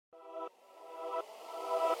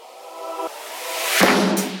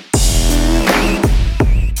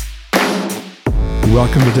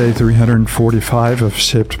Welcome to day 345 of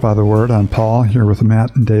Shaped by the Word. I'm Paul, here with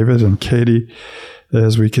Matt and David and Katie.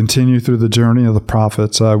 As we continue through the journey of the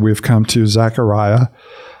prophets, we've come to Zechariah.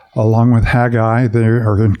 Along with Haggai, they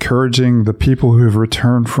are encouraging the people who have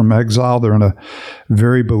returned from exile. They're in a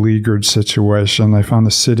very beleaguered situation. They find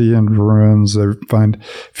the city in ruins. They find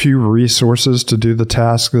few resources to do the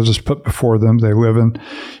task that is put before them. They live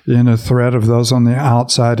in a threat of those on the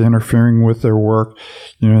outside interfering with their work,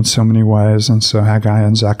 in so many ways. And so Haggai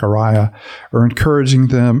and Zechariah are encouraging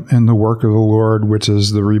them in the work of the Lord, which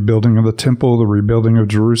is the rebuilding of the temple, the rebuilding of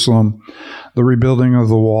Jerusalem, the rebuilding of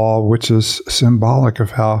the wall, which is symbolic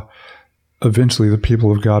of how eventually the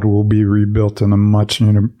people of God will be rebuilt in a much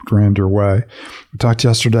grander way. We talked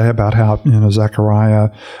yesterday about how Zechariah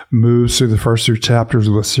moves through the first 2 chapters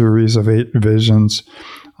with a series of 8 visions.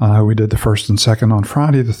 We did the first and second on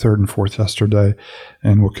Friday, the third and fourth yesterday,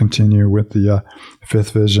 and we'll continue with the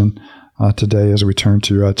 5th vision today as we turn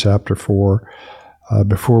to chapter 4.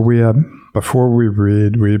 Before we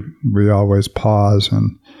read, we always pause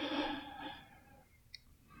and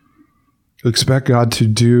expect God to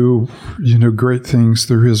do, great things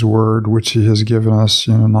through His Word, which He has given us,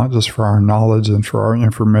 not just for our knowledge and for our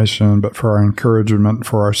information, but for our encouragement,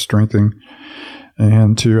 for our strengthening,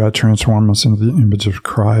 and to transform us into the image of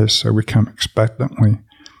Christ. So we come expectantly.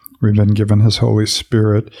 We've been given His Holy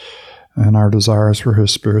Spirit, and our desire is for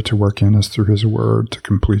His Spirit to work in us through His Word to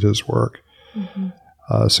complete His work.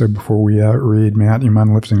 Mm-hmm. So before we read, Matt, you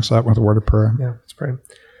mind lifting us up with a word of prayer? Yeah, let's pray.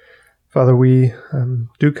 Father, we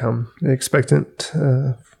do come expectant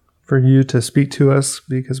for you to speak to us,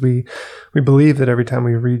 because we believe that every time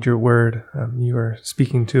we read your word, you are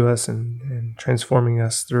speaking to us and transforming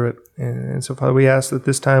us through it. And so, Father, we ask that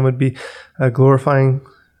this time would be glorifying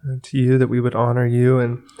to you, that we would honor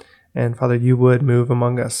you, and Father, you would move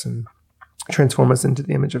among us and transform us into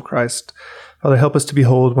the image of Christ. Father, help us to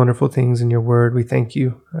behold wonderful things in your word. We thank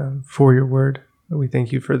you for your word. We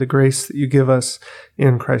thank you for the grace that you give us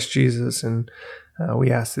in Christ Jesus, and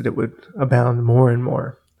we ask that it would abound more and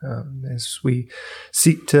more as we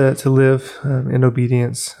seek to live in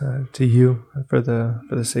obedience to you for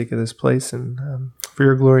the sake of this place and for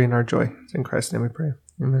your glory and our joy. It's in Christ's name we pray.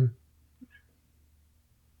 Amen.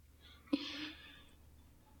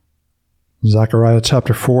 Zechariah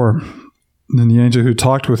chapter 4. Then the angel who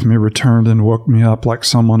talked with me returned and woke me up like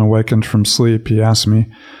someone awakened from sleep. He asked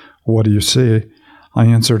me, "What do you see?" I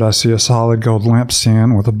answered, "I see a solid gold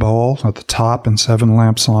lampstand with a bowl at the top and 7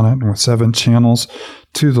 lamps on it, and with 7 channels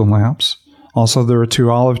to the lamps. Also there are 2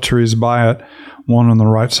 olive trees by it, one on the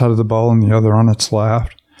right side of the bowl and the other on its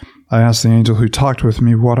left." I asked the angel who talked with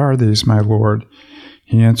me, "What are these, my Lord?"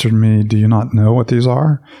 He answered me, "Do you not know what these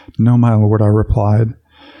are?" "No, my Lord," I replied.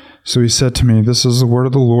 So he said to me, "This is the word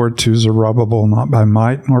of the Lord to Zerubbabel, not by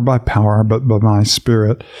might nor by power, but by my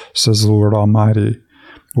Spirit, says the Lord Almighty.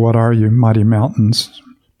 What are you, mighty mountains?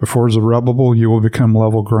 Before Zerubbabel, you will become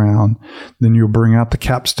level ground. Then you will bring out the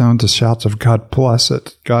capstone to shouts of God bless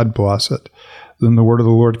it, God bless it." Then the word of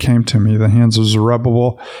the Lord came to me. "The hands of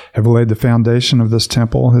Zerubbabel have laid the foundation of this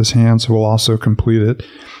temple. His hands will also complete it.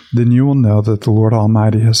 Then you will know that the Lord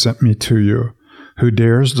Almighty has sent me to you. Who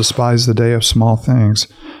dares despise the day of small things?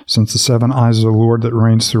 Since the 7 eyes of the Lord that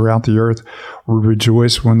reigns throughout the earth will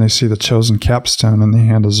rejoice when they see the chosen capstone in the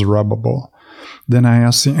hand of Zerubbabel." Then I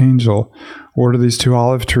asked the angel, "What are these 2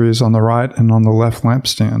 olive trees on the right and on the left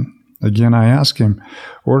lampstand?" Again I asked him,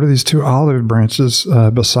 "What are these 2 olive branches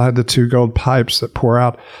beside the 2 gold pipes that pour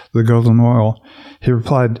out the golden oil?" He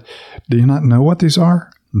replied, "Do you not know what these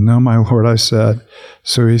are?" "No, my Lord," I said.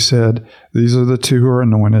 So he said, "These are the 2 who are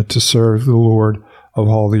anointed to serve the Lord of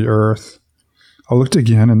all the earth." I looked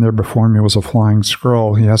again, and there before me was a flying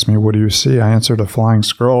scroll. He asked me, "What do you see?" I answered, "A flying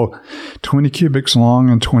scroll, 20 cubits long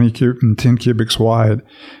and 10 cubits wide."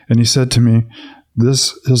 And he said to me,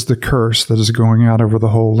 "This is the curse that is going out over the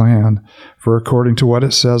whole land. For according to what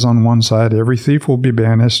it says on one side, every thief will be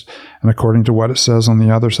banished, and according to what it says on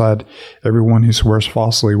the other side, everyone who swears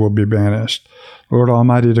falsely will be banished. Lord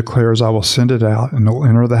Almighty declares, I will send it out, and it will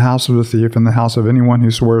enter the house of the thief and the house of anyone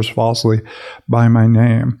who swears falsely by my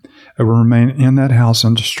name. It will remain in that house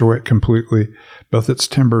and destroy it completely, both its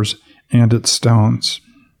timbers and its stones."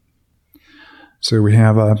 So we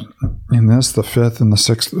have in this the 5th and the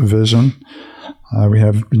 6th vision. We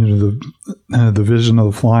have the vision of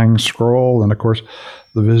the flying scroll, and of course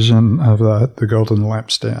the vision of the golden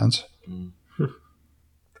lampstands.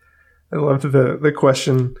 I love the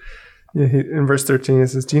question. Yeah, in verse 13, it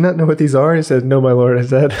says, "Do you not know what these are?" He said, "No, my Lord," I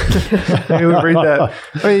said. We would read that.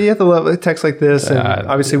 I mean, you have to love a text like this, and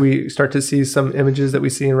obviously we start to see some images that we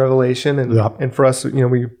see in Revelation, and for us,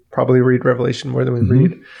 we probably read Revelation more than we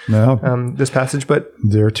read this passage. But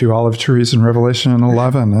there are 2 olive trees in Revelation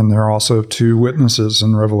 11, and there are also 2 witnesses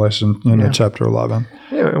in Revelation chapter 11.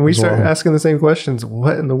 Yeah, and we start asking the same questions.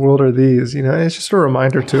 What in the world are these? It's just a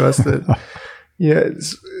reminder to us that,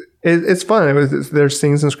 it's fun. There's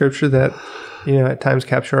things in Scripture that, at times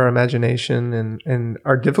capture our imagination and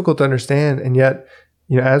are difficult to understand, and yet,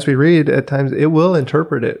 as we read, at times it will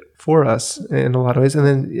interpret it for us in a lot of ways.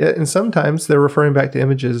 And sometimes they're referring back to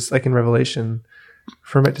images, like in Revelation,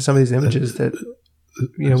 referring back to some of these images that,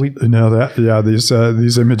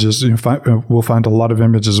 these images, we'll find a lot of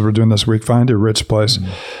images. We're doing this week. Find a rich place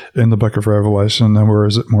in the book of Revelation. And where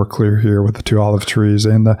is it more clear here with the 2 olive trees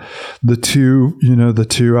and the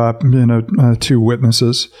 2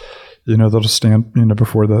 witnesses, that'll stand,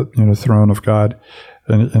 before the, throne of God.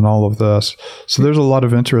 And all of this. So there's a lot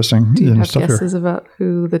of interesting Do you have stuff guesses here. about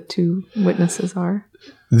who the 2 witnesses are?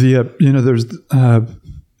 There's,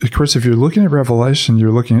 of course, if you're looking at Revelation,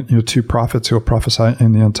 you're looking at 2 prophets who will prophesy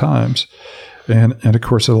in the end times. And of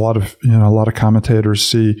course, a lot of commentators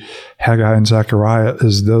see Haggai and Zechariah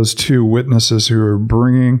as those 2 witnesses who are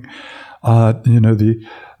bringing,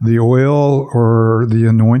 the oil or the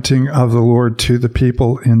anointing of the Lord to the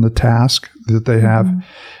people in the task that they have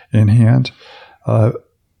in hand.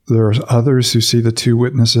 There's others who see the 2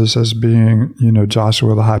 witnesses as being,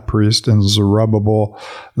 Joshua the high priest and Zerubbabel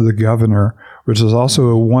the governor, which is also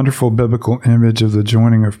a wonderful biblical image of the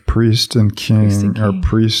joining of priest and king, or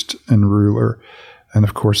priest and ruler. And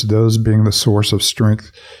of course, those being the source of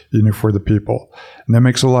strength, for the people. And that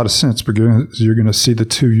makes a lot of sense because you're going to see the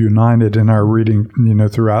 2 united in our reading,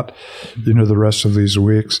 throughout, the rest of these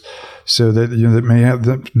weeks. So that,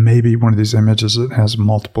 that may be one of these images that has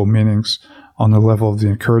multiple meanings on the level of the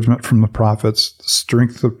encouragement from the prophets, the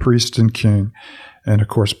strength of priest and king, and of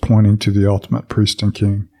course, pointing to the ultimate priest and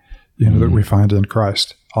king, that we find in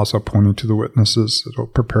Christ, also pointing to the witnesses that will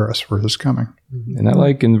prepare us for his coming. And I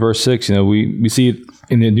like in verse 6, we see it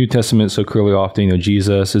in the New Testament so clearly often,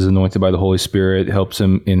 Jesus is anointed by the Holy Spirit, helps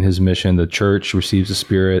him in his mission. The church receives the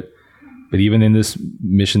Spirit. But even in this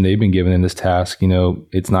mission they've been given in this task,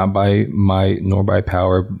 it's not by might nor by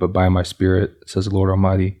power, but by my Spirit, says the Lord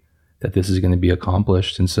Almighty, that this is going to be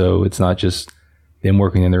accomplished. And so it's not just them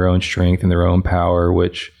working in their own strength and their own power,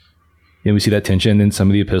 which, we see that tension in some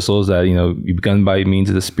of the epistles that, you've begun by means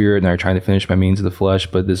of the Spirit and are trying to finish by means of the flesh.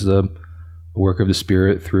 But this is a work of the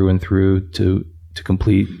Spirit through and through to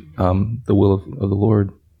complete the will of the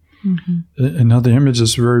Lord. Mm-hmm. And now the image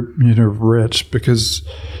is very, rich because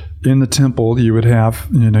in the temple you would have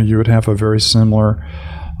a very similar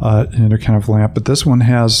kind of lamp. But this one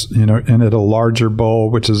has, in it a larger bowl,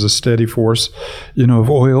 which is a steady force, of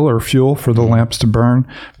oil or fuel for the lamps to burn.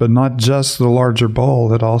 But not just the larger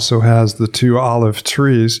bowl. It also has the 2 olive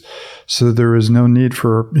trees. So there is no need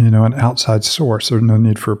for, an outside source. There's no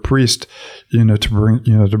need for a priest, to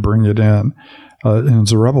bring it in. And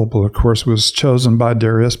Zerubbabel, of course, was chosen by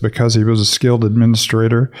Darius because he was a skilled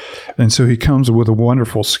administrator. And so he comes with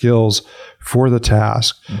wonderful skills for the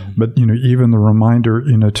task. Mm-hmm. But, even the reminder,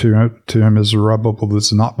 to him is Zerubbabel, this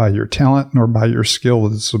is not by your talent nor by your skill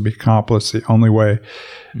that this will be accomplished. The only way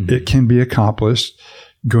it can be accomplished,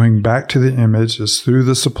 going back to the image, is through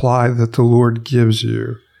the supply that the Lord gives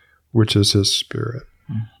you, which is his Spirit.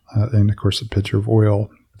 And, of course, the picture of oil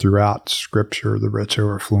throughout Scripture, the rich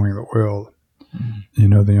overflowing the oil.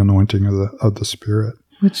 The anointing of the Spirit.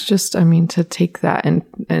 Which just, to take that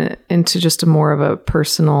and into just a more of a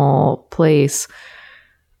personal place.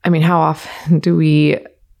 How often do we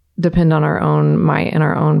depend on our own might and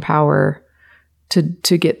our own power to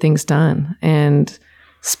get things done? And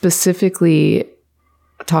specifically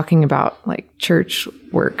talking about like church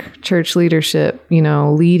work, church leadership,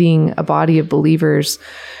 leading a body of believers,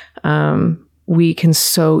 we can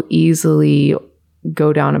so easily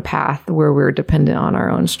go down a path where we're dependent on our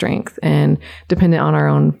own strength and dependent on our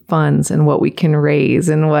own funds and what we can raise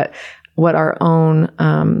and what our own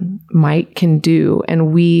might can do.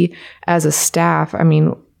 And we as a staff,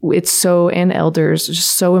 it's so, and elders,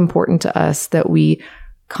 just so important to us that we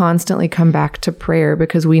constantly come back to prayer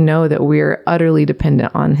because we know that we're utterly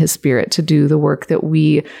dependent on his Spirit to do the work that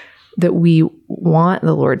we want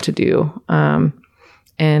the Lord to do.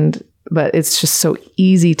 But it's just so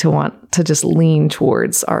easy to want to just lean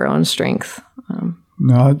towards our own strength.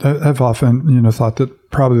 No, I've often, thought that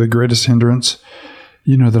probably the greatest hindrance,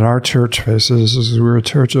 that our church faces is we're a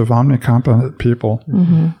church of omnicompetent people.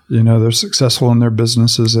 Mm-hmm. They're successful in their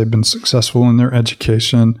businesses. They've been successful in their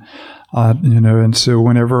education. And so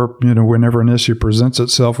whenever an issue presents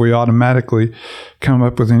itself, we automatically come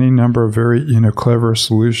up with any number of very, clever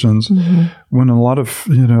solutions. Mm-hmm. When a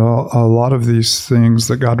lot of these things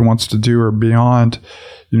that God wants to do are beyond,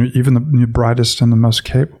 even the brightest and the most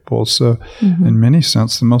capable. So in many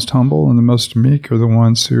sense, the most humble and the most meek are the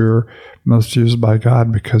ones who are most used by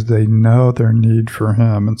God because they know their need for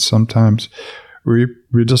Him. And sometimes we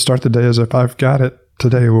just start the day as if I've got it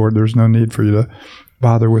today, Lord. There's no need for you to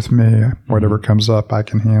bother with me. Whatever comes up, I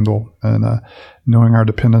can handle. And knowing our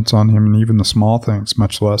dependence on Him and even the small things,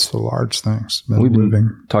 much less the large things. We've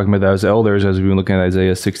been talking about that as elders, as we've been looking at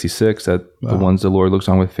Isaiah 66, that the ones the Lord looks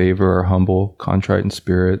on with favor are humble, contrite in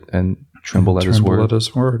spirit, and tremble at His word. Tremble at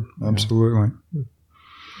His word, absolutely.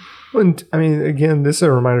 And I mean, again, this is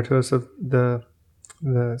a reminder to us of the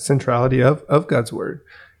centrality of God's word.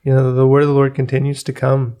 The word of the Lord continues to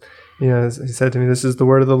come. As He said to me, this is the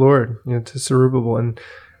word of the Lord, to Zerubbabel. And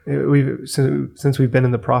since we've been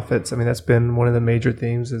in the prophets, I mean, that's been one of the major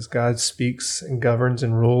themes is God speaks and governs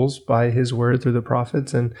and rules by His word through the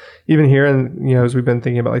prophets. And even here, and as we've been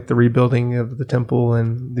thinking about like the rebuilding of the temple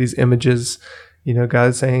and these images,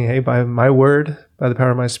 God's saying, hey, by my word, by the power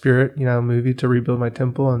of my spirit, I'll move you to rebuild my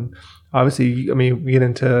temple. And obviously, I mean, we get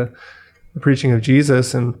into the preaching of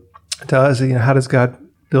Jesus, and to us, how does God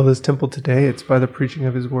build His temple today? It's by the preaching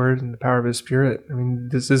of His word and the power of His spirit. I mean,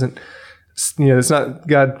 this isn't, it's not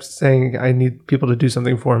God saying, I need people to do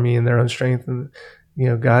something for me in their own strength. And,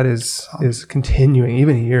 God is continuing,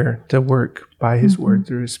 even here, to work by His word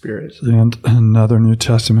through His spirit. And another New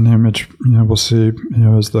Testament image, we'll see,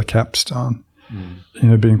 is the capstone,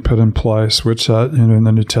 being put in place, which, in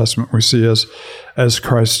the New Testament we see as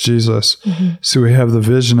Christ Jesus. Mm-hmm. So we have the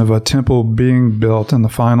vision of a temple being built and the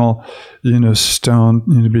final,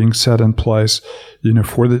 stone, being set in place,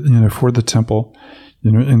 for the temple,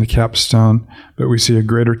 in the capstone. But we see a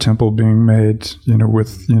greater temple being made,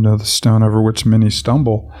 with, the stone over which many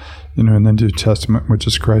stumble, in the New Testament, which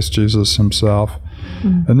is Christ Jesus Himself.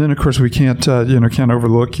 Mm-hmm. And then, of course, we can't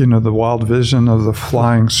overlook, the wild vision of the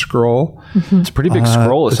flying scroll. Mm-hmm. It's a pretty big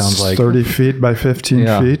scroll, it sounds like. 30 feet by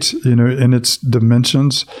 15 feet, in its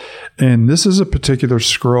dimensions. And this is a particular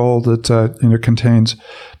scroll that, contains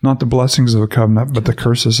not the blessings of the covenant, but the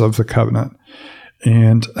curses of the covenant.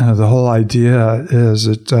 And the whole idea is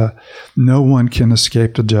that no one can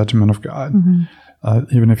escape the judgment of God.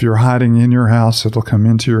 Mm-hmm. Even if you're hiding in your house, it'll come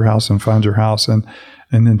into your house and find your house and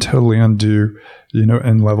then totally undo,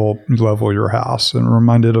 and level your house. And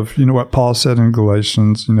reminded of, what Paul said in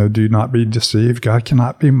Galatians, do not be deceived. God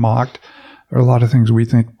cannot be mocked. There are a lot of things we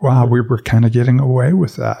think, wow, we were kind of getting away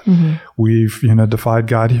with that. Mm-hmm. We've, defied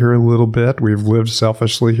God here a little bit. We've lived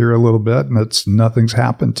selfishly here a little bit, and nothing's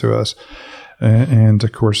happened to us. And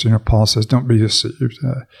of course, Paul says, don't be deceived.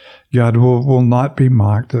 God will not be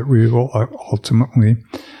mocked, that we will ultimately,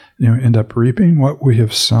 end up reaping what we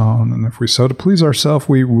have sown. And if we sow to please ourselves,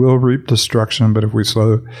 we will reap destruction. But if we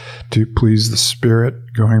sow to please the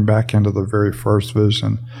Spirit, going back into the very first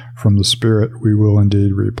vision from the Spirit, we will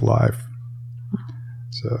indeed reap life.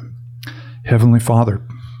 So, Heavenly Father,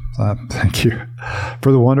 thank you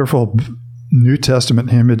for the wonderful New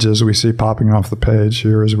Testament images we see popping off the page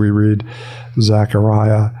here as we read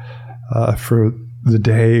Zechariah, for the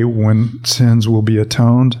day when sins will be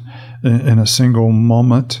atoned in a single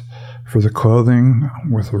moment, for the clothing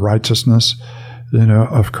with the righteousness,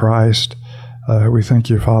 of Christ. We thank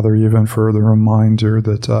you, Father, even for the reminder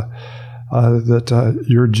that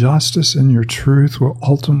your justice and your truth will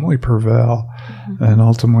ultimately prevail and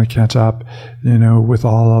ultimately catch up, with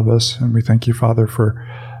all of us. And we thank you, Father, for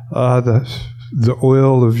the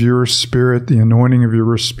oil of your Spirit, the anointing of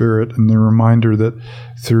your Spirit, and the reminder that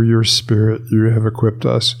through your Spirit you have equipped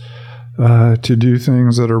us to do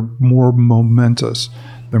things that are more momentous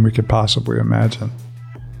than we could possibly imagine.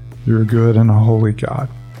 You're a good and a holy God.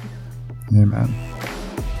 Amen.